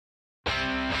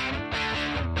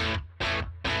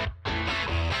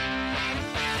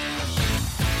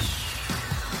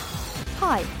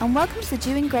Hi, and welcome to the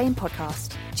Dewing Grain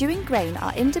podcast. Dewing Grain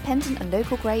are independent and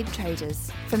local grain traders.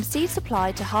 From seed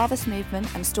supply to harvest movement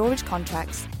and storage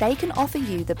contracts, they can offer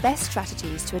you the best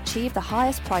strategies to achieve the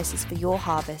highest prices for your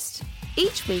harvest.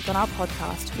 Each week on our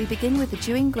podcast, we begin with the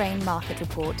Dewing Grain Market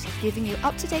Report, giving you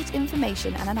up-to-date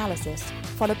information and analysis,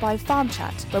 followed by Farm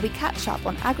Chat, where we catch up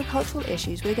on agricultural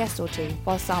issues with a guest or two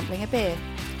while sampling a beer.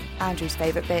 Andrew's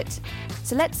favourite bit.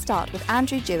 So let's start with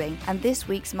Andrew Dewing and this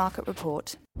week's Market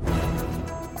Report.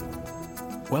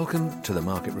 Welcome to the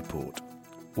Market Report.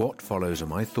 What follows are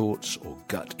my thoughts or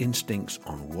gut instincts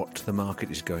on what the market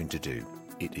is going to do.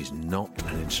 It is not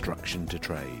an instruction to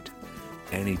trade.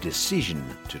 Any decision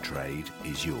to trade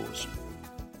is yours.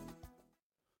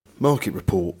 Market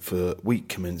report for week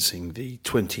commencing the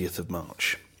 20th of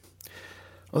March.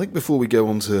 I think before we go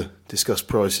on to discuss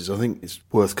prices, I think it's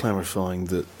worth clarifying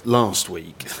that last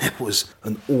week there was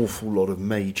an awful lot of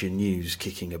major news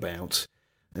kicking about.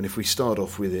 And if we start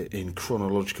off with it in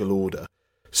chronological order.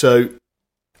 So,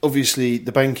 obviously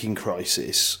the banking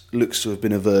crisis looks to have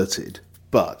been averted,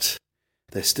 but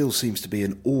there still seems to be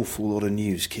an awful lot of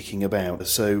news kicking about.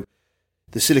 So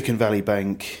the Silicon Valley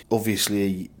Bank,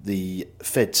 obviously the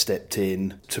Fed stepped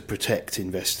in to protect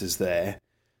investors there.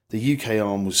 The UK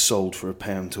arm was sold for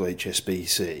 £1 to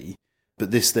HSBC,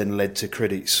 but this then led to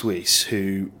Credit Suisse,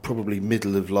 who probably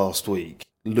middle of last week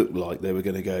looked like they were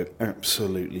going to go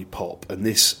absolutely pop. And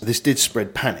this did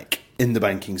spread panic in the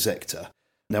banking sector.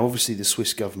 Now obviously the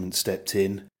Swiss government stepped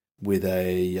in with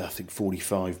a, I think,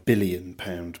 £45 billion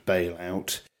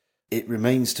bailout. It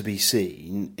remains to be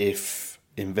seen if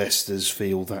investors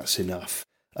feel that's enough.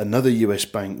 Another US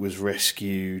bank was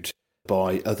rescued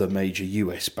by other major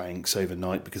US banks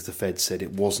overnight because the Fed said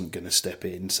it wasn't going to step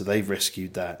in, so they've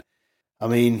rescued that. I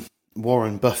mean,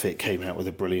 Warren Buffett came out with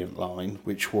a brilliant line,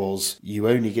 which was, you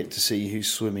only get to see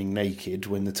who's swimming naked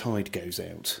when the tide goes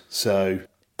out. So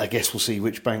I guess we'll see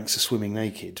which banks are swimming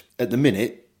naked. At the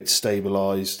minute, it's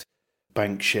stabilised.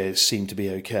 Bank shares seem to be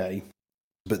okay,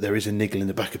 but there is a niggle in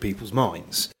the back of people's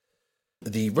minds.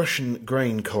 The Russian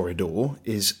grain corridor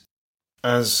is,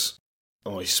 as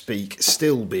I speak,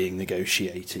 still being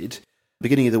negotiated.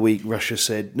 Beginning of the week, Russia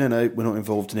said, no, we're not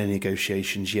involved in any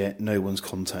negotiations yet, no one's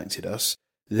contacted us.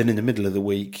 Then in the middle of the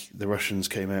week, the Russians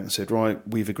came out and said, right,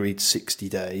 we've agreed 60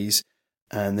 days.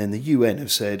 And then the UN have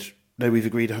said, no, we've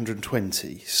agreed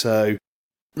 120. So,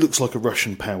 looks like a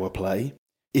Russian power play.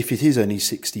 If it is only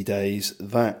 60 days,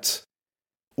 that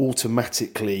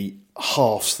automatically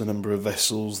halves the number of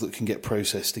vessels that can get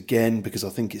processed again, because I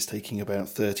think it's taking about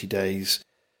 30 days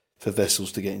for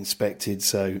vessels to get inspected.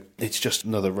 So, it's just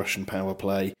another Russian power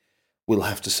play. We'll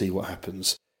have to see what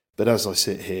happens. But as I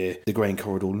sit here, the grain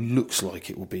corridor looks like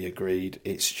it will be agreed.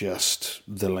 It's just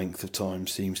the length of time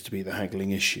seems to be the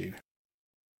haggling issue.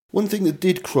 One thing that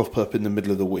did crop up in the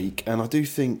middle of the week, and I do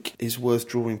think is worth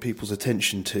drawing people's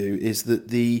attention to, is that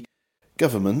the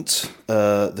government,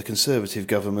 the Conservative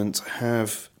government,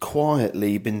 have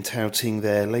quietly been touting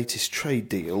their latest trade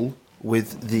deal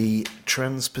with the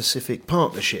Trans-Pacific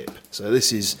Partnership. So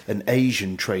this is an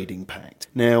Asian trading pact.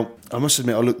 Now, I must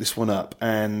admit, I looked this one up,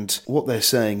 and what they're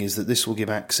saying is that this will give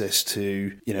access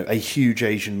to, a huge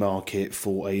Asian market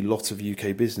for a lot of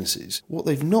UK businesses. What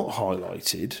they've not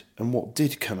highlighted, and what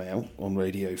did come out on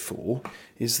Radio 4,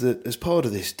 is that as part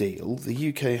of this deal, the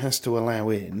UK has to allow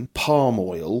in palm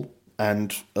oil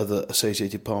and other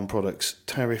associated palm products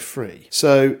tariff-free.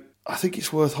 So I think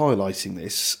it's worth highlighting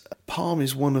this. Palm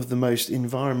is one of the most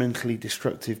environmentally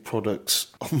destructive products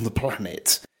on the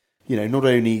planet. Not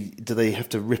only do they have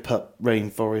to rip up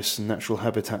rainforests and natural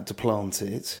habitat to plant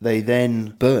it, they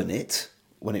then burn it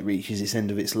when it reaches its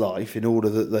end of its life in order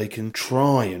that they can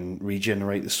try and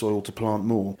regenerate the soil to plant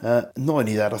more. Not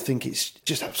only that, I think it's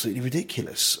just absolutely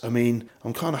ridiculous. I mean,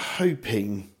 I'm kind of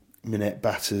hoping Minette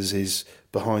Batters is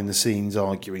behind the scenes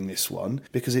arguing this one,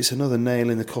 because it's another nail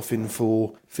in the coffin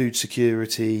for food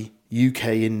security, UK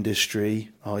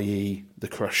industry, i.e. the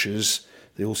crushers,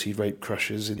 the oilseed rape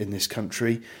crushers in this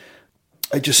country.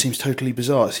 It just seems totally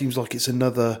bizarre. It seems like it's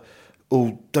another,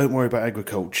 don't worry about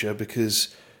agriculture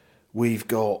because we've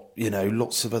got,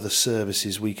 lots of other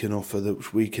services we can offer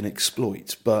that we can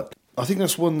exploit. But I think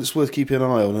that's one that's worth keeping an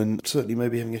eye on, and certainly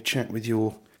maybe having a chat with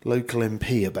your local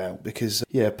MP about, because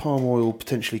palm oil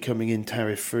potentially coming in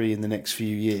tariff-free in the next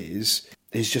few years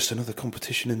is just another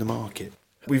competition in the market.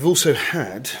 We've also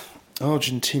had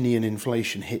Argentinian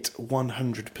inflation hit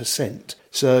 100%.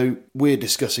 So we're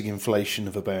discussing inflation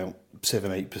of about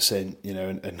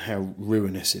 7-8%, and how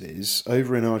ruinous it is.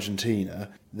 Over in Argentina,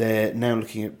 they're now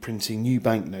looking at printing new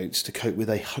banknotes to cope with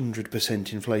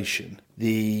 100% inflation.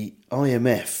 The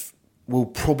IMF will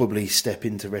probably step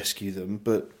in to rescue them,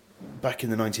 but back in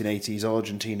the 1980s,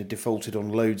 Argentina defaulted on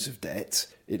loads of debt.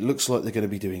 It looks like they're going to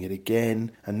be doing it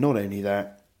again. And not only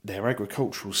that, their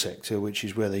agricultural sector, which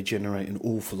is where they generate an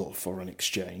awful lot of foreign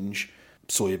exchange,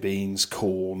 soybeans,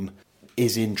 corn,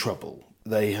 is in trouble.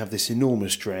 They have this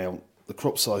enormous drought. The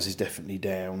crop size is definitely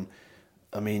down.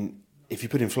 I mean, if you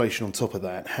put inflation on top of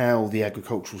that, how the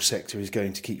agricultural sector is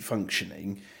going to keep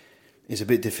functioning is a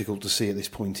bit difficult to see at this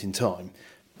point in time.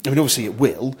 I mean, obviously it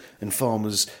will, and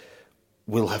farmers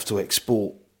will have to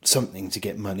export something to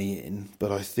get money in,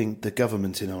 but I think the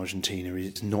government in Argentina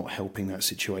is not helping that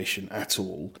situation at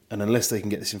all. And unless they can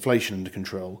get this inflation under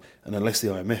control, and unless the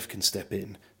IMF can step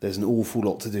in, there's an awful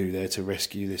lot to do there to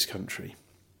rescue this country.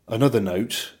 Another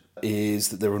note is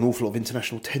that there were an awful lot of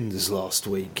international tenders last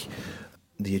week.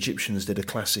 The Egyptians did a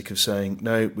classic of saying,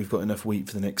 no, we've got enough wheat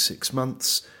for the next 6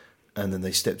 months, and then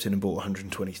they stepped in and bought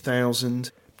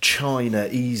 120,000. China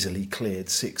easily cleared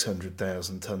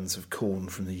 600,000 tonnes of corn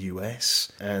from the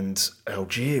US, and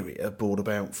Algeria bought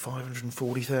about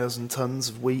 540,000 tonnes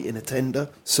of wheat in a tender.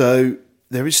 So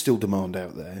there is still demand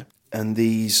out there, and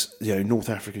these North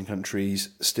African countries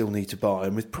still need to buy,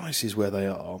 and with prices where they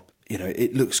are,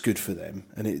 it looks good for them,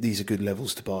 and these are good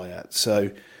levels to buy at.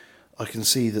 So I can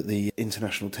see that the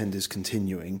international tender's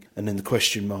continuing, and then the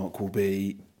question mark will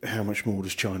be, how much more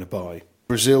does China buy?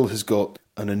 Brazil has got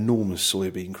an enormous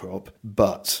soybean crop,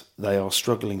 but they are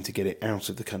struggling to get it out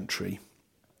of the country.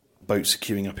 Boats are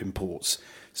queuing up in ports,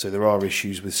 so there are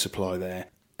issues with supply there.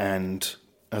 And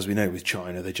as we know with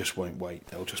China, they just won't wait.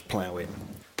 They'll just plough in.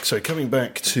 So coming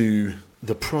back to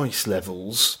the price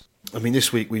levels, I mean,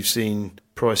 this week we've seen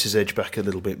prices edge back a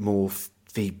little bit more.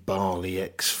 Feed barley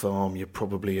ex-farm, you're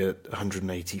probably at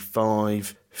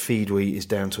 185. Feed wheat is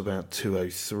down to about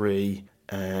 203.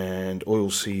 And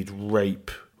oilseed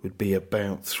rape would be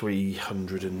about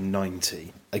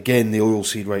 390. Again, the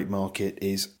oilseed rape market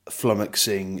is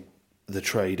flummoxing the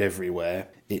trade everywhere.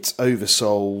 It's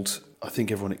oversold. I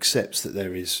think everyone accepts that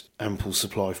there is ample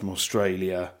supply from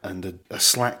Australia and a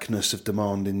slackness of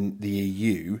demand in the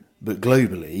EU. But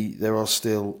globally, there are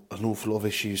still an awful lot of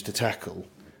issues to tackle.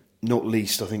 Not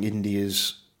least, I think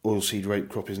India's oilseed rape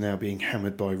crop is now being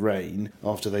hammered by rain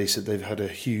after they said they've had a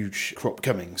huge crop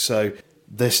coming. So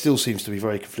there still seems to be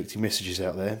very conflicting messages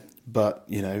out there, but,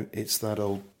 it's that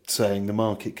old saying, the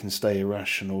market can stay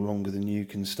irrational longer than you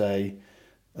can stay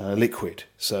liquid.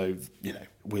 So,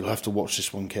 we'll have to watch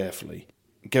this one carefully.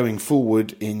 Going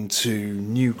forward into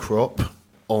new crop,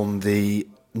 on the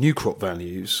new crop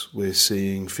values, we're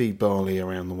seeing feed barley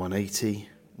around the 180,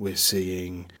 we're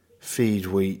seeing feed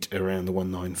wheat around the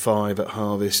 195 at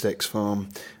harvest ex-farm,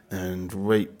 and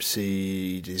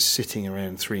rapeseed is sitting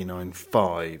around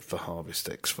 395 for harvest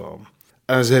ex-farm.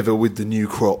 As ever with the new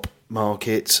crop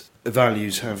market,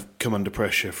 values have come under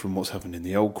pressure from what's happened in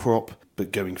the old crop,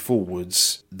 but going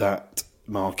forwards, that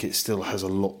market still has a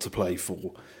lot to play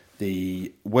for.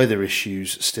 The weather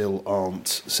issues still aren't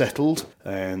settled,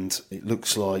 and it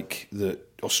looks like that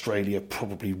Australia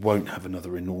probably won't have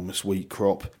another enormous wheat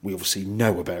crop. We obviously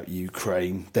know about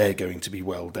Ukraine. They're going to be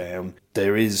well down.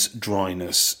 There is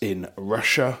dryness in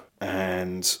Russia,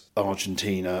 and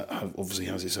Argentina obviously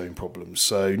has its own problems.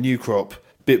 So new crop,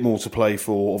 bit more to play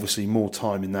for, obviously more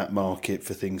time in that market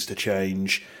for things to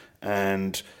change.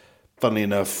 And funnily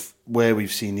enough, where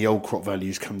we've seen the old crop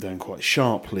values come down quite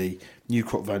sharply, new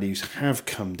crop values have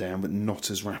come down, but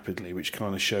not as rapidly, which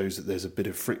kind of shows that there's a bit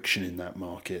of friction in that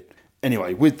market.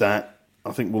 Anyway, with that,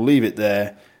 I think we'll leave it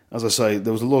there. As I say,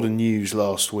 there was a lot of news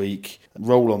last week.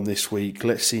 Roll on this week.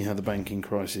 Let's see how the banking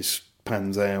crisis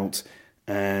pans out,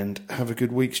 and have a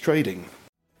good week's trading.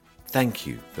 Thank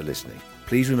you for listening.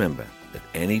 Please remember that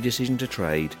any decision to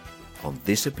trade on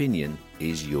this opinion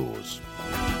is yours.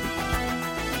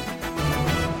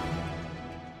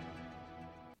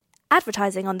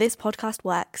 Advertising on this podcast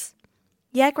works.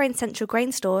 Grain Central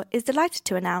Grain Store is delighted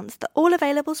to announce that all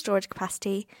available storage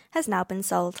capacity has now been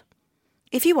sold.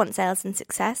 If you want sales and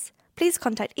success, please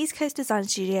contact East Coast Design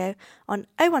Studio on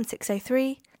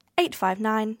 01603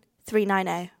 859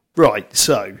 390. Right,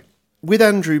 so with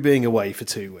Andrew being away for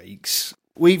 2 weeks,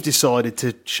 we've decided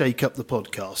to shake up the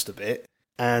podcast a bit.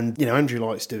 And, Andrew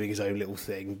likes doing his own little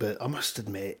thing, but I must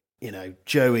admit,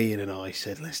 Joe, Ian and I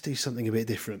said, let's do something a bit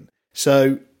different.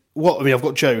 So, I've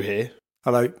got Joe here.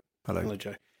 Hello,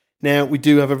 Joe. Now, we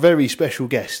do have a very special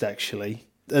guest, actually,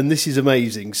 and this is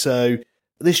amazing. So,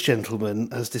 this gentleman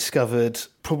has discovered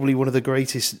probably one of the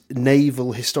greatest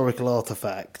naval historical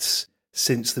artefacts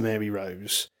since the Mary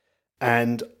Rose.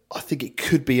 And I think it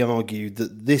could be argued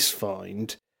that this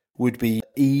find would be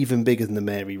even bigger than the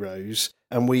Mary Rose.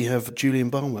 And we have Julian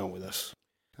Barnwell with us.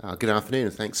 Good afternoon,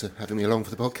 and thanks for having me along for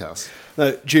the podcast.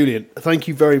 No, Julian, thank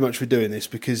you very much for doing this,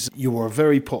 because you're a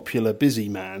very popular, busy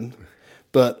man.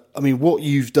 But, I mean, what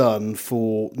you've done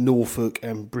for Norfolk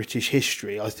and British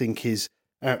history, I think, is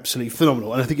absolutely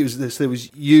phenomenal. And I think there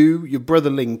was you, your brother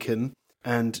Lincoln,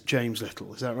 and James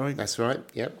Little. Is that right? That's right,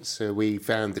 yep. So we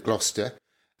found the Gloucester,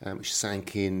 which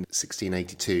sank in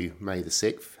 1682, May the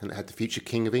 6th, and it had the future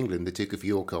King of England, the Duke of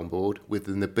York, on board, with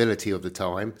the nobility of the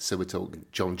time. So we're talking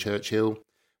John Churchill.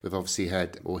 We've obviously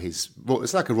had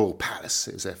it's like a royal palace.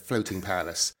 It was a floating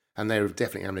palace. And they were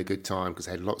definitely having a good time because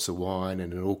they had lots of wine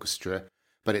and an orchestra.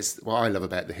 But what I love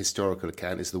about the historical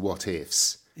account is the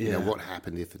what-ifs. Yeah. You know, what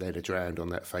happened if they'd have drowned on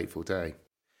that fateful day.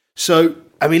 So,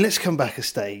 I mean, let's come back a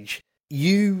stage.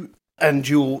 You and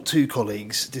your two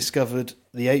colleagues discovered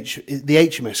the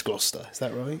HMS Gloucester, is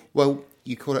that right? Well,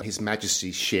 you call it His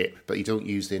Majesty's ship, but you don't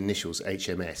use the initials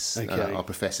HMS. Okay. Our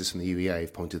professors from the UEA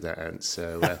have pointed that out.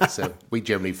 So we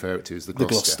generally refer it to as the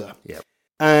Gloucester. The Gloucester. Yeah.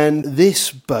 And this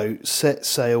boat set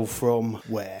sail from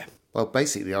where? Well,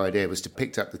 basically the idea was to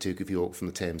pick up the Duke of York from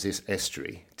the Thames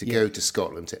estuary to go to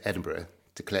Scotland, to Edinburgh,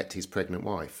 to collect his pregnant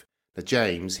wife. Now,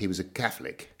 James, he was a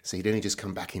Catholic, so he'd only just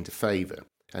come back into favour.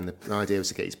 And the idea was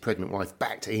to get his pregnant wife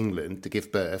back to England to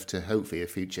give birth to hopefully a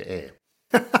future heir.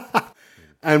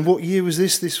 And what year was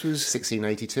this? This was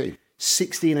 1682.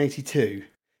 1682.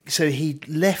 So he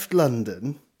left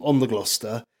London on the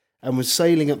Gloucester and was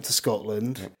sailing up to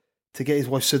Scotland to get his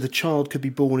wife, so the child could be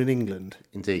born in England.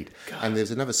 Indeed. God. And there's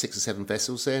another 6 or 7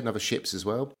 vessels there, another ships as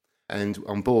well. And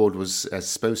on board was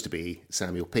supposed to be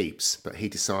Samuel Pepys, but he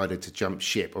decided to jump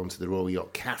ship onto the Royal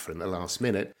Yacht Catherine at the last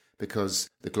minute because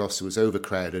the Gloucester was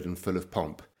overcrowded and full of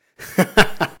pomp.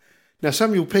 Now,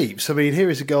 Samuel Pepys, I mean, here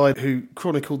is a guy who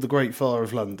chronicled the Great Fire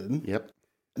of London. Yep.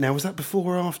 Now, was that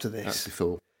before or after this? That's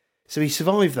before. So he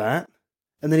survived that,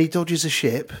 and then he dodges a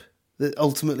ship that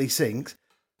ultimately sinks.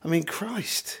 I mean,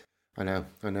 Christ. I know.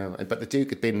 But the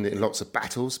Duke had been in lots of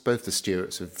battles. Both the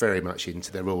Stuarts were very much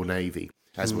into their Royal Navy,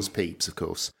 as was Pepys, of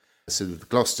course. So the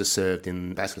Gloucester served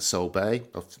in Battle of Sol Bay,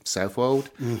 of Southwold,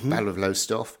 Battle of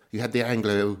Lowestoft. You had the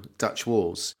Anglo-Dutch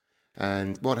Wars.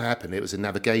 And what happened, it was a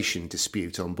navigation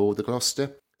dispute on board the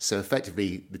Gloucester. So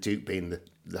effectively, the Duke being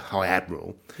the High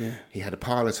Admiral, he had a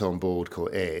pilot on board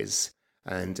called Ayres.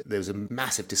 And there was a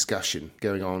massive discussion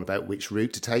going on about which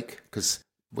route to take. Because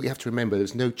what you have to remember,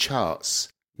 there's no charts.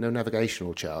 No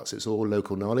navigational charts. It's all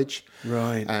local knowledge.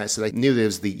 Right. So they knew there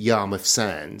was the Yarmouth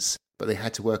Sands, but they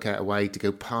had to work out a way to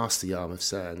go past the Yarmouth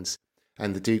Sands.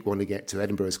 And the Duke wanted to get to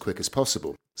Edinburgh as quick as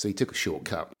possible. So he took a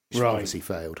shortcut, which obviously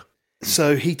failed.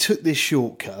 So he took this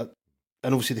shortcut,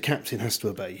 and obviously the captain has to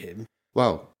obey him.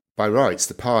 Well, by rights,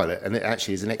 the pilot, and it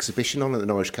actually is an exhibition on at the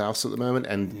Norwich Castle at the moment,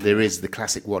 and there is the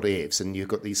classic what-ifs, and you've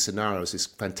got these scenarios, this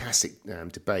fantastic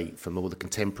debate from all the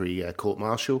contemporary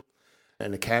court-martial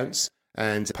and accounts.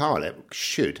 And the pilot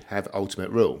should have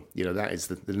ultimate rule. You know, that is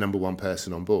the number one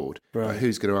person on board. Right. But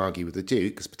who's going to argue with the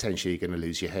Duke? Because potentially you're going to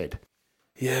lose your head.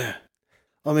 Yeah.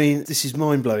 I mean, this is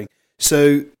mind-blowing.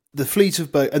 So the fleet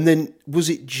of boats, and then was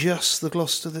it just the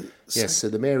Gloucester that... Yes, so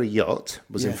the Mary yacht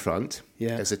was in front.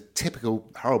 Yeah. It was a typical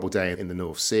horrible day in the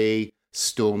North Sea,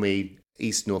 stormy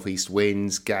east-northeast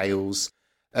winds, gales,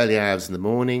 early hours in the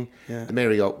morning. Yeah. The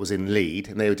Mary yacht was in lead,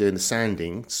 and they were doing the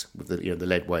sandings with the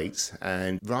lead weights.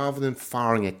 And rather than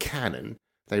firing a cannon,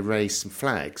 they raised some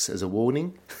flags as a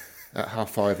warning at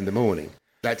 5:30 in the morning.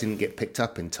 That didn't get picked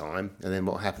up in time, and then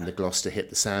what happened? The Gloucester hit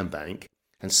the sandbank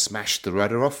and smashed the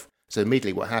rudder off. So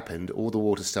immediately what happened? All the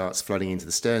water starts flooding into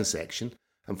the stern section.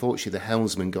 Unfortunately, the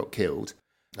helmsman got killed,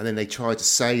 and then they tried to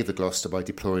save the Gloucester by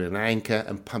deploying an anchor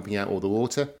and pumping out all the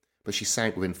water. But she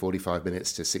sank within 45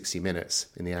 minutes to 60 minutes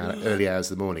in the early hours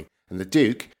of the morning. And the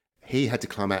Duke, he had to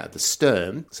climb out of the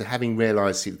stern. So having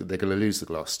realised that they're going to lose the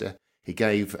Gloucester, he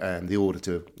gave the order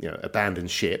to abandon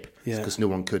ship, because no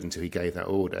one could until he gave that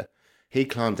order. He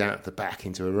climbed out the back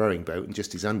into a rowing boat in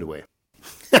just his underwear.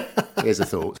 Here's a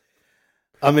thought.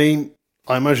 I mean,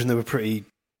 I imagine they were pretty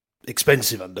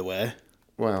expensive underwear.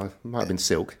 Well, it might have been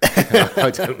silk.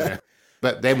 I don't know.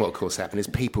 But then what, of course, happened is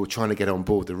people were trying to get on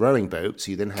board the rowing boat.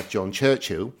 So you then have John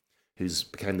Churchill, who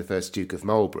became the first Duke of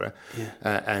Marlborough,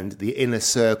 and the inner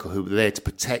circle who were there to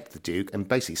protect the Duke and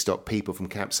basically stop people from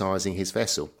capsizing his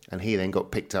vessel. And he then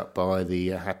got picked up by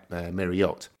the Mary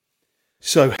yacht.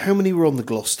 So how many were on the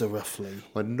Gloucester, roughly?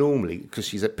 Well, normally, because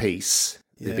she's at peace,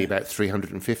 there'd be about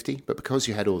 350. But because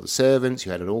you had all the servants,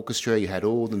 you had an orchestra, you had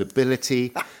all the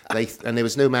nobility, and there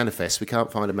was no manifest. We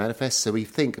can't find a manifest, so we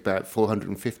think about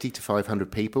 450 to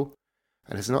 500 people.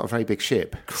 And it's not a very big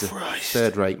ship. It's a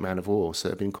third-rate man of war, so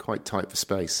it'd been quite tight for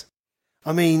space.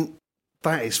 I mean,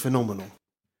 that is phenomenal.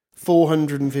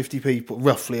 450 people,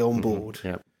 roughly, on board.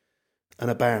 Yeah.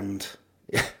 And a band.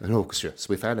 Yeah, an orchestra. So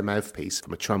we found a mouthpiece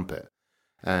from a trumpet.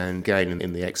 And again,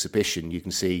 in the exhibition, you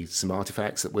can see some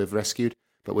artefacts that we've rescued.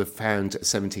 But we've found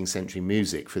 17th century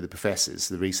music for the professors,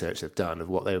 the research they've done of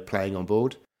what they were playing on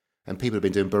board. And people have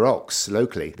been doing baroques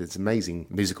locally. There's amazing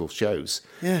musical shows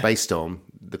based on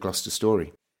the Gloucester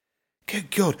story.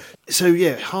 Good God. So,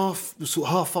 yeah, half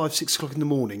 5, 6 o'clock in the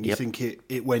morning, you think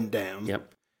it went down.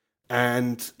 Yep.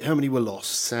 And how many were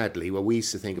lost? Sadly, well, we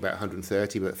used to think about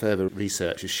 130, but further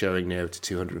research is showing now to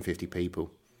 250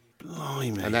 people.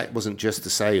 Blimey. And that wasn't just the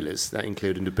sailors, that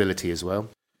included nobility as well.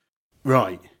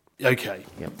 Right. Okay.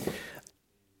 Yep. I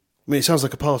mean, it sounds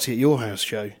like a party at your house,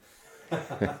 Joe.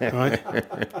 Right?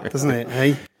 Doesn't it,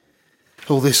 hey?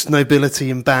 All this nobility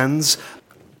and bands.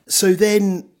 So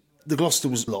then the Gloucester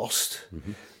was lost.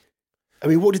 Mm-hmm. I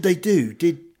mean, what did they do?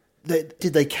 Did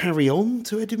they carry on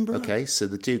to Edinburgh? Okay, so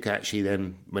the Duke actually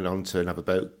then went on to another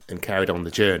boat and carried on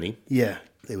the journey. Yeah.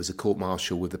 There was a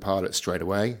court-martial with the pilot straight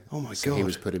away. Oh, my so God. He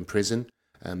was put in prison.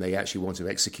 They actually wanted to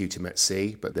execute him at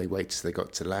sea, but they waited till they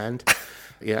got to land.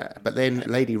 Yeah, but then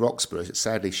Lady Roxburgh,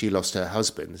 sadly, she lost her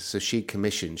husband, so she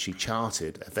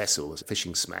chartered a vessel, a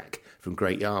fishing smack, from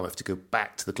Great Yarmouth to go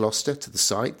back to the Gloucester, to the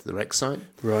site, the wreck site.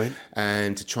 Right.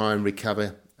 And to try and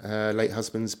recover her late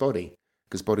husband's body,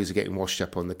 because bodies are getting washed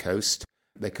up on the coast.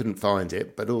 They couldn't find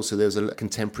it, but also there was a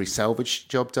contemporary salvage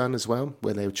job done as well,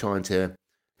 where they were trying to,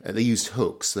 they used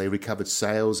hooks, so they recovered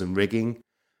sails and rigging.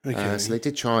 Okay. So they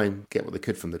did try and get what they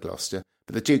could from the Gloucester.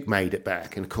 But the Duke made it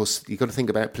back. And, of course, you've got to think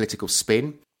about political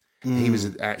spin. He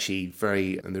was actually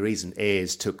and the reason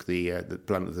Ayres took the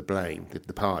brunt of the blame,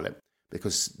 the pilot,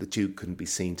 because the Duke couldn't be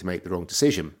seen to make the wrong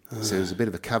decision. So there was a bit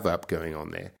of a cover-up going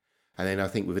on there. And then I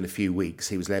think within a few weeks,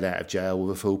 he was let out of jail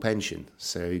with a full pension.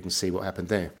 So you can see what happened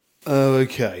there. Oh,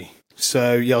 okay.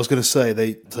 So, yeah, I was going to say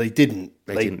they didn't.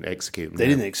 They didn't execute him. They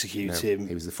didn't execute him.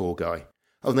 He was the fall guy.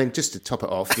 Oh, and then just to top it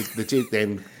off, the Duke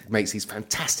then makes these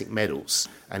fantastic medals,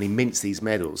 and he mints these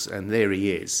medals, and there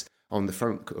he is. On the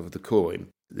front of the coin,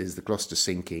 there's the Gloucester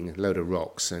sinking, a load of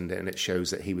rocks, and it shows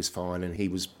that he was fine and he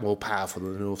was more powerful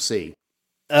than the North Sea.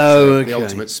 Oh, so okay. The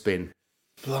ultimate spin.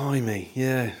 Blimey,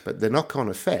 yeah. But the knock-on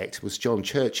effect was John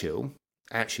Churchill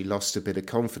actually lost a bit of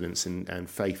confidence and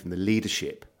faith in the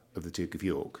leadership of the Duke of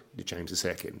York, James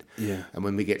II. Yeah. And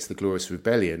when we get to the Glorious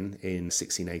Rebellion in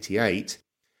 1688...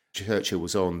 Churchill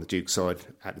was on the Duke's side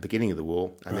at the beginning of the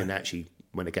war and then actually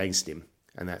went against him.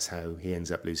 And that's how he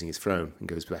ends up losing his throne and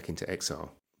goes back into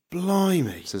exile.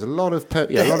 Blimey. So there's a lot of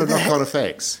knock-on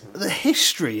effects. The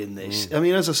history in this, I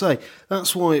mean, as I say,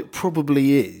 that's why it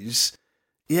probably is,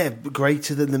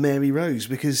 greater than the Mary Rose,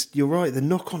 because you're right, the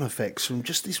knock-on effects from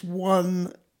just this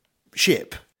one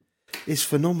ship is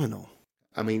phenomenal.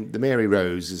 I mean, the Mary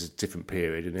Rose is a different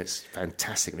period, and it's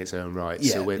fantastic in its own right.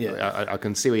 I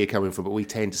can see where you're coming from, but we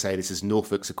tend to say this is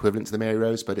Norfolk's equivalent to the Mary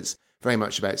Rose, but it's very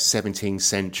much about 17th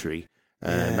century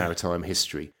maritime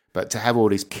history. But to have all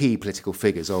these key political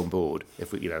figures on board,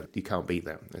 you can't beat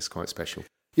that. It's quite special.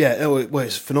 Yeah, well,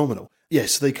 it's phenomenal.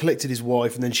 Yes, they collected his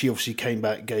wife, and then she obviously came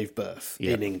back, gave birth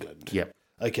in England. Yeah.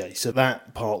 Okay, so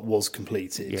that part was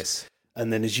completed. Yes.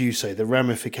 And then, as you say, the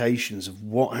ramifications of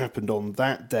what happened on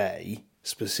that day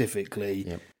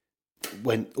specifically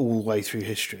went all the way through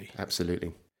history.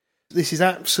 Absolutely. This is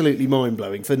absolutely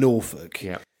mind-blowing for Norfolk.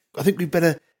 Yeah. I think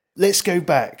let's go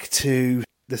back to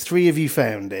the three of you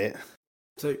found it.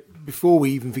 So before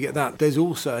we even forget that, there's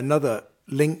also another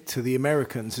link to the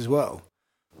Americans as well,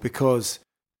 because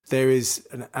there is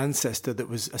an ancestor that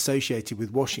was associated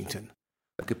with Washington.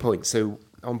 Good point. So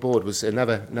on board was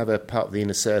another part of the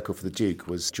inner circle for the Duke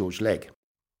was George Legge.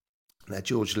 Now,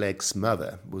 George Legge's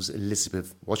mother was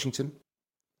Elizabeth Washington.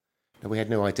 Now, we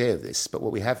had no idea of this, but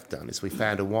what we have done is we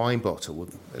found a wine bottle.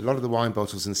 A lot of the wine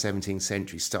bottles in the 17th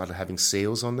century started having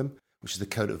seals on them, which is the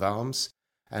coat of arms.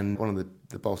 And one of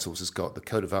the bottles has got the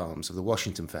coat of arms of the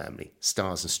Washington family,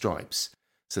 stars and stripes.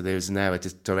 So there's now a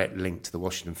direct link to the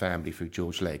Washington family through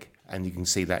George Legge. And you can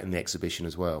see that in the exhibition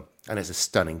as well. And it's a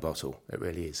stunning bottle. It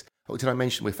really is. Oh, did I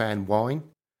mention we found wine?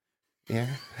 Yeah.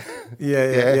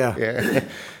 Yeah.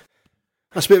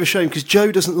 That's a bit of a shame because Joe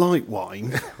doesn't like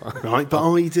wine, right?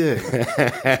 But I do.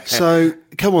 So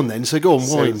come on then. So go on,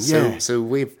 wine. So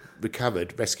we've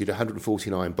rescued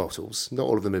 149 bottles. Not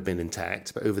all of them have been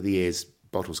intact, but over the years,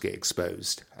 bottles get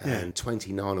exposed. And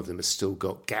 29 of them have still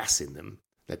got gas in them.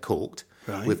 They're corked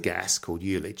with gas called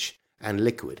ullage and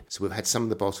liquid. So we've had some of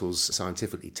the bottles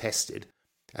scientifically tested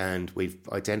and we've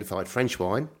identified French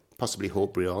wine, possibly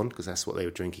Haut-Brion, because that's what they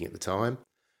were drinking at the time,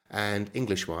 and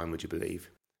English wine, would you believe?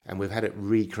 And we've had it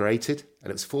recreated,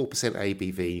 and it's 4%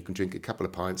 ABV. You can drink a couple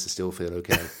of pints and still feel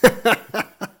okay.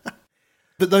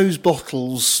 But those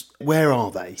bottles, where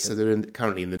are they? So they're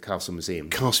currently in the Castle Museum.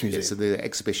 Castle Museum. Yeah, so the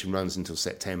exhibition runs until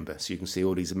September, so you can see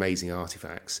all these amazing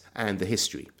artefacts and the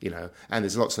history, And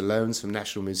there's lots of loans from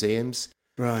national museums.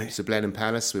 Right. So Blenheim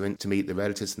Palace, we went to meet the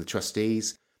relatives and the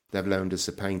trustees. They've loaned us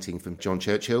a painting from John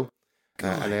Churchill.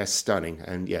 And they're stunning.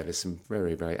 And there's some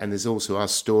very, very... And there's also our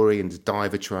story and the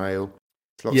diver trail.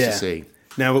 Lots to see.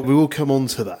 Now, we will come on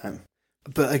to that.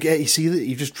 But again, you see that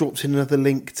you've just dropped in another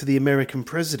link to the American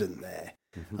president there.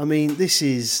 Mm-hmm. I mean,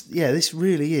 this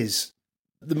really is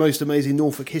the most amazing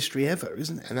Norfolk history ever,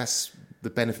 isn't it? And that's the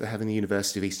benefit of having the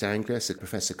University of East Anglia. So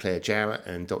Professor Claire Jarrett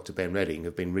and Dr. Ben Redding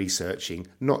have been researching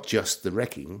not just the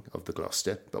wrecking of the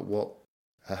Gloucester, but what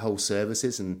her whole service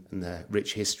is and the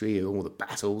rich history of all the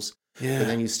battles. Yeah. But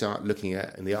then you start looking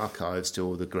at in the archives to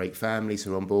all the great families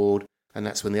who are on board, and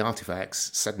that's when the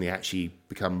artefacts suddenly actually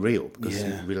become real because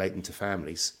you relate them to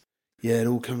families. Yeah, it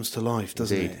all comes to life,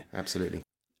 doesn't it? Absolutely.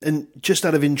 And just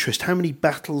out of interest, how many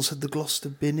battles had the Gloucester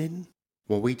been in?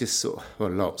 Well, we just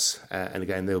lots. And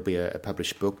again, there'll be a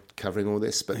published book covering all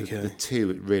this, but the two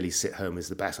that really sit home is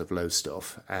the Battle of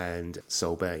Lowestoft and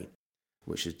Solbay,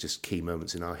 which are just key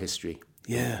moments in our history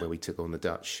where we took on the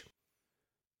Dutch.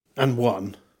 And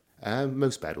won?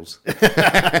 Most battles.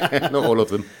 Not all of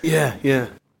them. Yeah.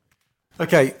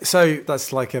 Okay, so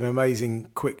that's like an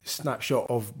amazing quick snapshot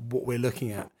of what we're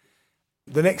looking at.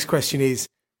 The next question is,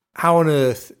 how on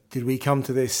earth did we come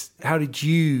to this? How did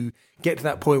you get to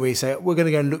that point where you say, we're going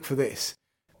to go and look for this?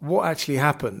 What actually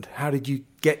happened? How did you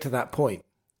get to that point?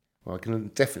 Well, I can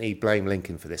definitely blame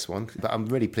Lincoln for this one, but I'm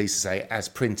really pleased to say, as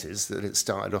printers, that it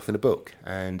started off in a book,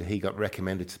 and he got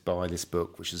recommended to buy this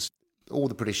book, which is all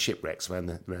the British shipwrecks around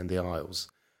the Isles,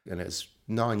 and it was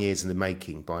 9 years in the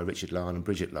making by Richard Larne and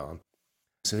Bridget Larne.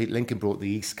 So Lincoln brought the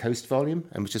East Coast volume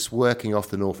and was just working off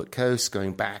the Norfolk coast,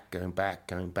 going back,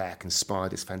 and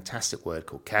spied this fantastic word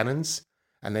called cannons,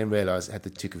 and then realised it had the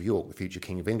Duke of York, the future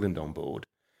King of England, on board.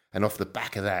 And off the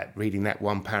back of that, reading that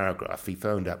one paragraph, he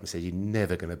phoned up and said, "You're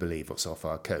never going to believe what's off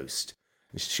our coast.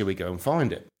 Should we go and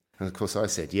find it?" And of course I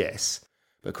said yes.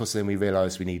 But of course then we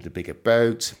realised we needed a bigger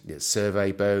boat,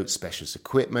 survey boat, specialist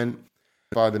equipment.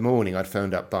 By the morning, I'd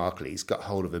phoned up Barclays, got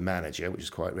hold of a manager, which is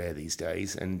quite rare these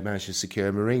days, and managed to secure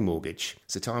a marine mortgage.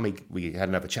 So time we had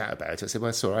another chat about it, I said, well,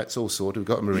 it's all right, it's all sorted. We've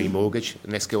got a marine mortgage,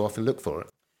 and let's go off and look for it.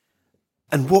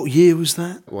 And what year was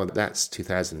that? Well, that's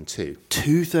 2002.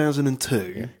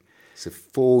 2002? Yeah. So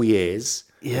 4 years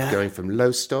of going from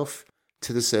Lowestoft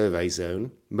to the survey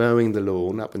zone, mowing the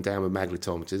lawn up and down with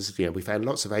magnetometers. We found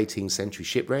lots of 18th century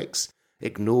shipwrecks,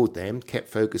 ignored them, kept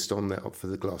focused on that for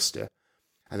the Gloucester.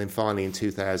 And then finally in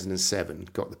 2007,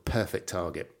 got the perfect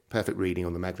target, perfect reading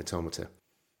on the magnetometer.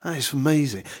 That is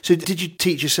amazing. So did you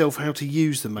teach yourself how to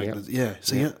use the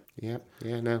magnetometer?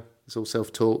 No, it's all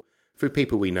self-taught. Through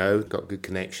people we know, got good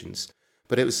connections.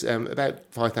 But it was about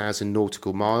 5,000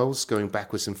 nautical miles going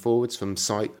backwards and forwards from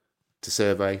site to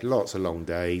survey, lots of long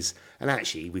days. And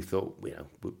actually we thought, we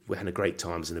had a great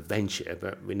time as an adventure,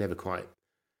 but we never quite...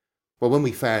 Well, when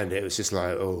we found it, it was just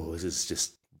like, this is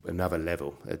just... another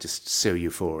level, just so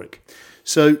euphoric.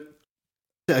 So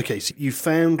you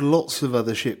found lots of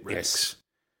other shipwrecks. Yes.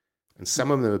 And some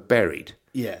of them are buried.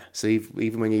 Yeah. So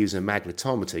even when you're using a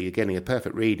magnetometer, you're getting a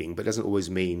perfect reading, but it doesn't always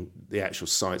mean the actual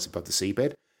sites above the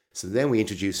seabed. So then we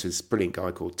introduced this brilliant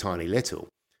guy called Tiny Little.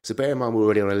 So bear in mind we're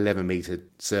already on an 11-metre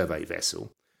survey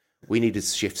vessel. We needed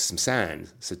to shift some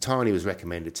sand. So Tiny was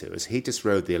recommended to us. He just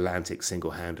rode the Atlantic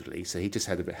single-handedly, so he just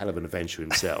had a hell of an adventure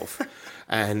himself.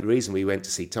 And the reason we went to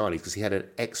see Tiny is because he had an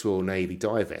ex-Royal Navy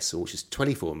dive vessel, which is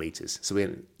 24 metres. So we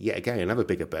had, yet again, another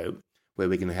bigger boat where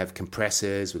we're going to have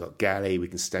compressors, we've got galley, we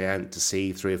can stay out to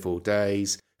sea 3 or 4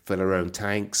 days, fill our own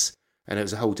tanks, and it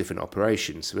was a whole different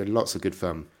operation. So we had lots of good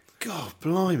fun. God,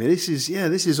 blimey, this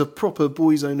is a proper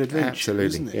boys' own adventure, Absolutely,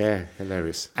 isn't it? Yeah,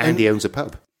 hilarious. And he owns a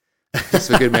pub. That's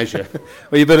for good measure.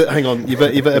 Well, you better hang on. You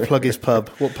better plug his pub.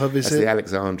 What pub is That's it? The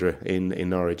Alexandra in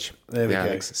Norwich. There we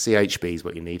go. CHB is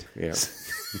what you need. Yeah.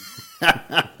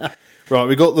 Right,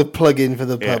 we got the plug in for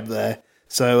the pub there.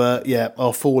 So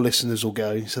our 4 listeners will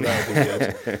go. So that'll be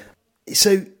good.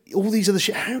 So all these other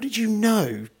shit. How did you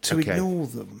know to ignore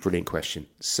them? Brilliant question.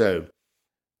 So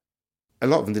a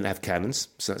lot of them didn't have cannons,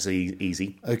 so that's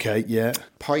easy. Okay, yeah.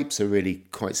 Pipes are really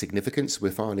quite significant. So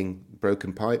we're finding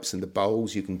broken pipes, and the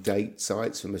bowls, you can date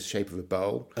sites from the shape of a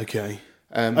bowl. Okay.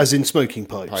 As in smoking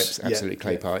pipes? Pipes, absolutely,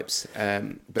 clay pipes.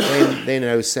 But then in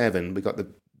 2007, we got the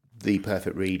the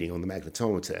perfect reading on the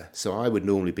magnetometer. So I would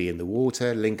normally be in the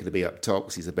water, Lincoln would be up top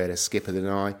because he's a better skipper than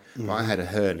I. But I had a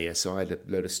hernia, so I had a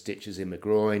load of stitches in my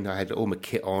groin. I had all my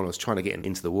kit on. I was trying to get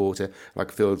into the water. I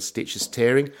could feel the stitches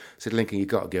tearing. I said, Lincoln, you've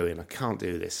got to go in. I can't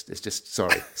do this. It's just,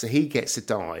 sorry. So he gets to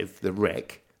dive the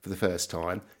wreck for the first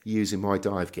time using my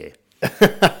dive gear.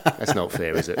 That's not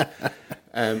fair, is it?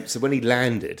 So when he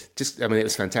landed, it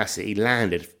was fantastic. He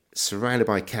landed surrounded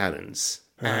by cannons.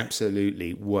 Right.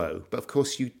 Absolutely, whoa. But of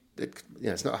course,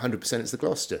 it's not 100%, it's the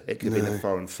Gloucester. It could have been a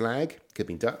foreign flag, it could have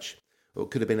been Dutch, or it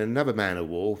could have been another man of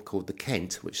war called the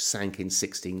Kent, which sank in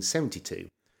 1672.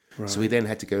 Right. So we then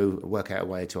had to go work out a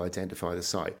way to identify the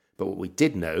site. But what we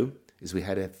did know is we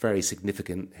had a very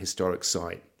significant historic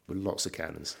site with lots of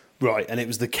cannons. Right, and it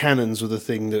was the cannons were the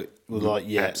thing that were like,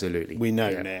 yeah, absolutely. We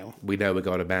know now. We know we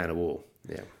got a man of war.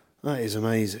 Yeah. That is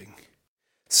amazing.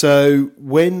 So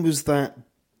when was that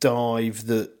dive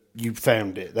that you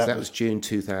found it? That was June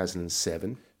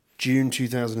 2007. June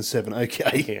 2007,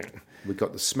 okay. Yeah. We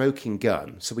got the smoking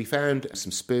gun. So we found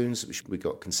some spoons which we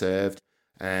got conserved,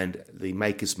 and the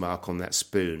maker's mark on that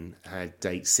spoon had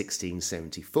date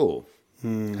 1674,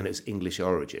 and it was English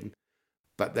origin.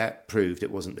 But that proved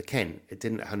it wasn't the Kent. It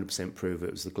didn't 100% prove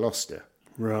it was the Gloucester.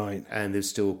 Right. And there's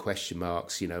still question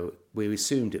marks. We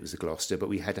assumed it was the Gloucester, but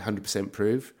we had 100%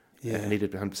 proof. Yeah.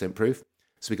 Needed 100% proof.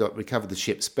 So we recovered the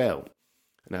ship's bell.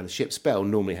 Now, the ship's bell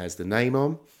normally has the name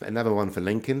on. Another one for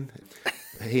Lincoln.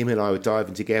 Him and I were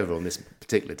diving together on this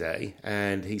particular day,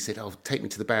 and he said, take me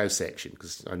to the bow section,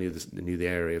 because I knew the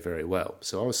area very well.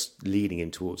 So I was leading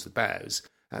him towards the bows.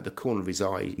 At the corner of his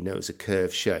eye, he noticed a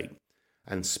curved shape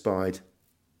and spied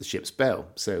the ship's bell.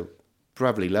 So,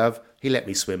 brotherly love, he let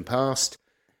me swim past.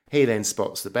 He then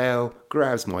spots the bell,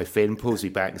 grabs my fin, pulls me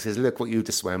back and says, look what you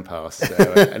just swam past. So,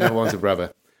 and I was a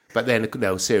brother. But then,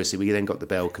 no, seriously, we then got the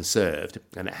bell conserved,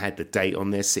 and it had the date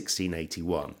on there,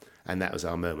 1681. And that was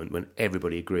our moment when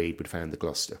everybody agreed we'd found the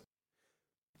Gloucester.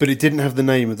 But it didn't have the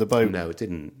name of the boat? No, it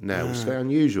didn't. No, it was very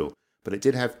unusual. But it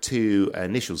did have two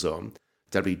initials on,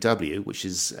 WW, which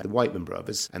is the Whiteman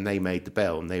brothers, and they made the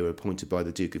bell, and they were appointed by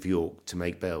the Duke of York to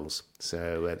make bells.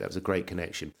 So that was a great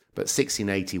connection. But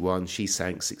 1681, she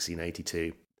sank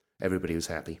 1682. Everybody was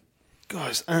happy.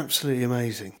 Guys, absolutely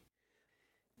amazing.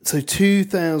 So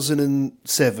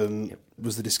 2007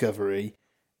 was the discovery,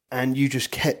 and you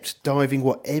just kept diving,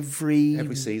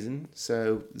 every season.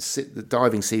 So the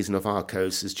diving season off our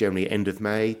coast is generally end of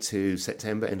May to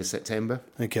September, end of September.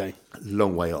 Okay.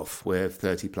 Long way off. We're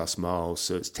 30 plus miles,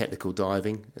 so it's technical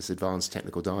diving. It's advanced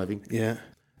technical diving. Yeah.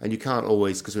 And you can't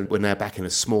always, because we're now back in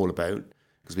a smaller boat,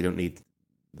 because we don't need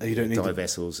dive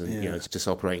vessels, and it's just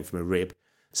operating from a rib.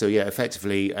 So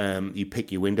effectively, you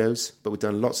pick your windows. But we've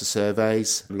done lots of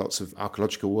surveys, lots of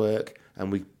archaeological work,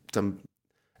 and we've done,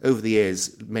 over the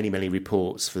years, many, many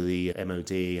reports for the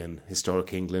MOD and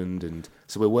Historic England, and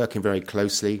so we're working very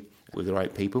closely with the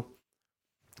right people.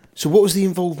 So what was the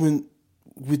involvement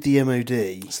with the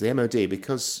MOD? So the MOD,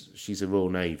 because she's a Royal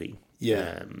Navy,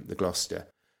 the Gloucester,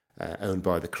 owned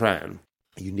by the Crown,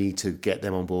 you need to get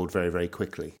them on board very, very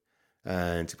quickly.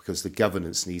 And because the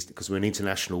governance needs, because we're in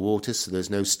international waters, so there's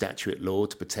no statute law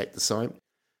to protect the site.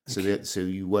 Okay. So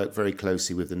you work very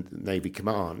closely with the Navy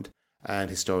Command and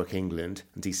Historic England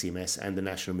and DCMS and the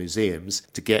National Museums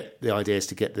to get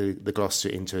the Gloucester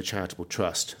into a charitable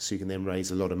trust, so you can then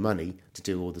raise a lot of money to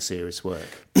do all the serious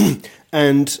work.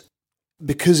 And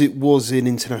because it was in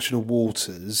international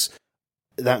waters,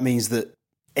 that means that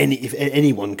if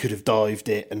anyone could have dived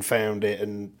it and found it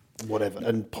and whatever,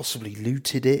 and possibly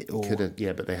looted it, or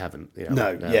but they haven't.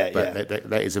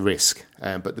 That is a risk.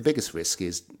 But the biggest risk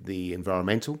is the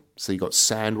environmental. So you've got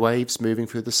sand waves moving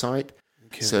through the site.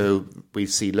 Okay. So we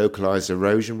see localised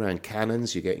erosion around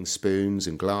cannons. You're getting spoons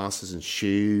and glasses and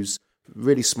shoes,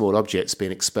 really small objects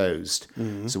being exposed.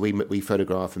 Mm-hmm. So we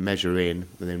photograph and measure in,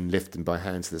 and then lift them by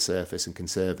hand to the surface and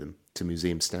conserve them to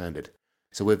museum standard.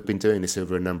 So we've been doing this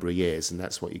over a number of years, and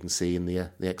that's what you can see in the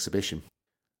exhibition.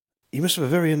 You must have a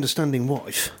very understanding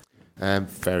wife.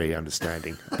 Very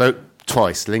understanding. Both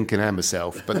twice, Lincoln and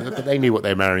myself, but they knew what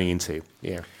they were marrying into.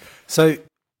 Yeah. So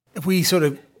if we sort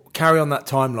of carry on that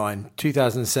timeline,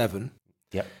 2007.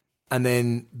 Yep. And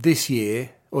then this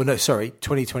year,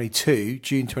 2022,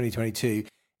 June 2022,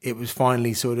 it was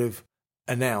finally sort of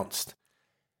announced.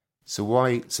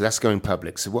 So that's going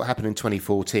public. So what happened in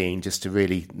 2014, just to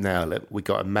really nail it, we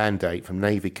got a mandate from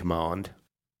Navy Command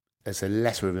as a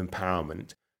letter of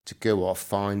empowerment to go off,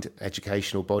 find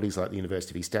educational bodies like the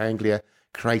University of East Anglia,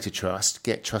 create a trust,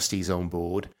 get trustees on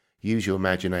board, use your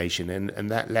imagination. And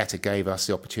that letter gave us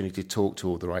the opportunity to talk to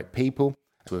all the right people.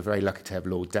 So we're very lucky to have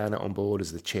Lord Dannett on board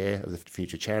as the chair of the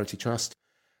Future Charity Trust.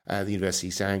 the University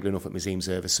of East Anglia, Norfolk Museum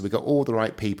Service. So we got all the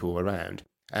right people around.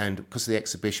 And because the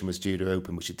exhibition was due to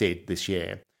open, which it did this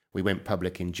year, we went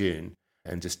public in June,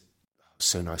 and just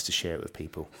so nice to share it with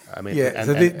people. I mean,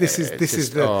 this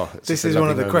is one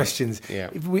of the questions. Yeah.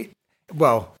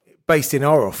 Based in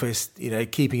our office,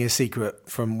 keeping a secret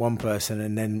from one person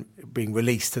and then being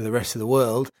released to the rest of the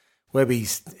world,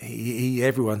 Webby's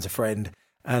everyone's a friend,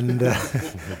 and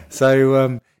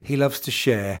so he loves to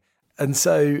share, and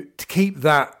so to keep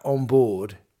that on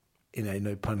board,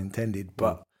 no pun intended,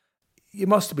 but it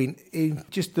must have been in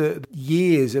just the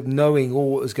years of knowing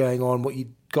all what was going on, what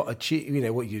you'd got achieved,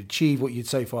 what you'd achieved, what you'd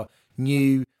so far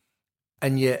knew,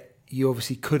 and yet you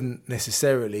obviously couldn't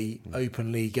necessarily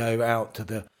openly go out to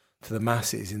the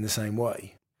masses in the same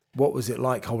way. What was it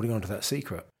like holding on to that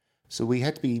secret? So we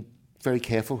had to be very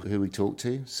careful who we talked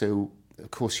to. So,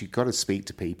 of course, you've got to speak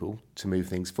to people to move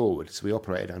things forward. So we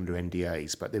operated under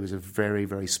NDAs, but there was a very,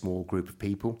 very small group of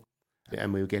people.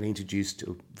 And we were getting introduced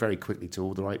very quickly to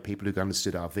all the right people who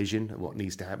understood our vision of what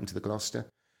needs to happen to the Gloucester.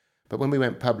 But when we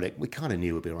went public, we kind of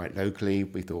knew we'd be right locally.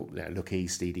 We thought, Look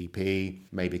East, EDP,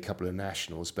 maybe a couple of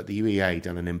nationals. But the UEA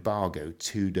done an embargo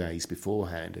 2 days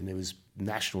beforehand, and there was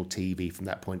national TV from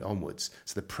that point onwards.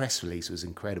 So the press release was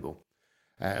incredible.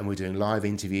 And we're doing live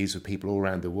interviews with people all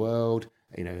around the world,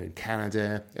 in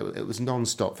Canada. It was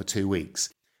non-stop for 2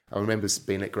 weeks. I remember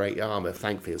being at Great Yarmouth.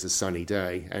 Thankfully, it was a sunny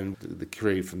day, and the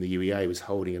crew from the UEA was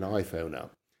holding an iPhone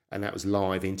up, and that was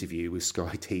live interview with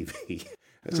Sky TV.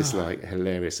 It's just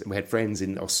hilarious. And we had friends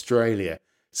in Australia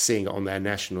seeing it on their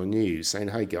national news, saying,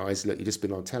 "Hey guys, look, you've just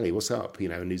been on telly. What's up?"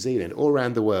 In New Zealand, all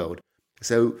around the world.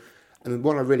 So, and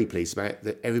what I'm really pleased about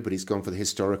that everybody's gone for the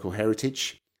historical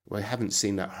heritage. Well, I haven't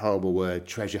seen that horrible word,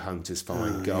 treasure hunters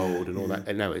find gold and all that.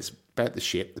 And no, it's about the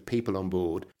ship, the people on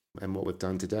board, and what we've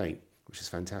done to date, which is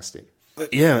fantastic.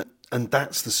 Yeah, and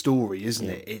that's the story, isn't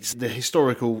it? It's the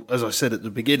historical, as I said at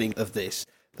the beginning of this,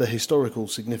 the historical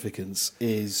significance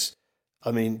is,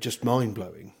 just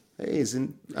mind-blowing. It is,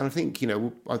 and I think,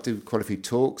 I do quite a few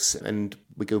talks, and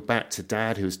we go back to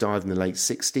Dad, who was diving in the late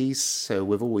 60s, so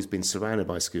we've always been surrounded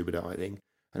by scuba diving.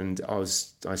 And I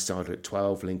started at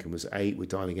 12, Lincoln was 8, we're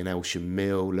diving in Elsham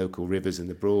Mill, local rivers and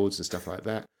the Broads and stuff like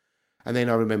that. And then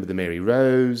I remember the Mary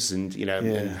Rose and,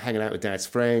 and hanging out with Dad's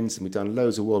friends, and we've done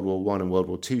loads of World War I and World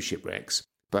War II shipwrecks.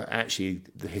 But actually,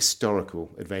 the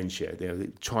historical adventure,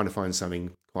 trying to find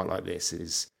something quite like this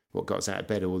is what got us out of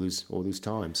bed all those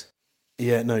times.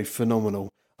 Yeah, no, phenomenal.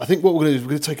 I think what we're going to do is we're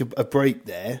going to take a break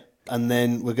there, and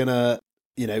then we're going to,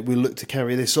 we'll look to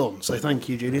carry this on. So thank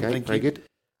you, Julian. Okay, thank very you. Good.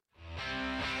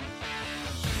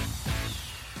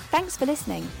 Thanks for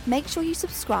listening. Make sure you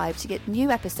subscribe to get new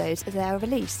episodes as they are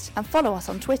released, and follow us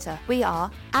on Twitter. We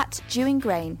are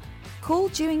 @DewingGrain. Call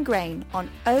Dewing Grain on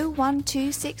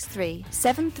 01263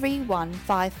 731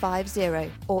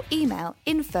 550 or email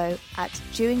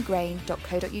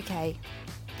info@dewinggrain.co.uk.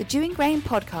 The Dewing Grain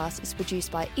podcast is produced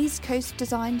by East Coast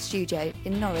Design Studio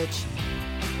in Norwich.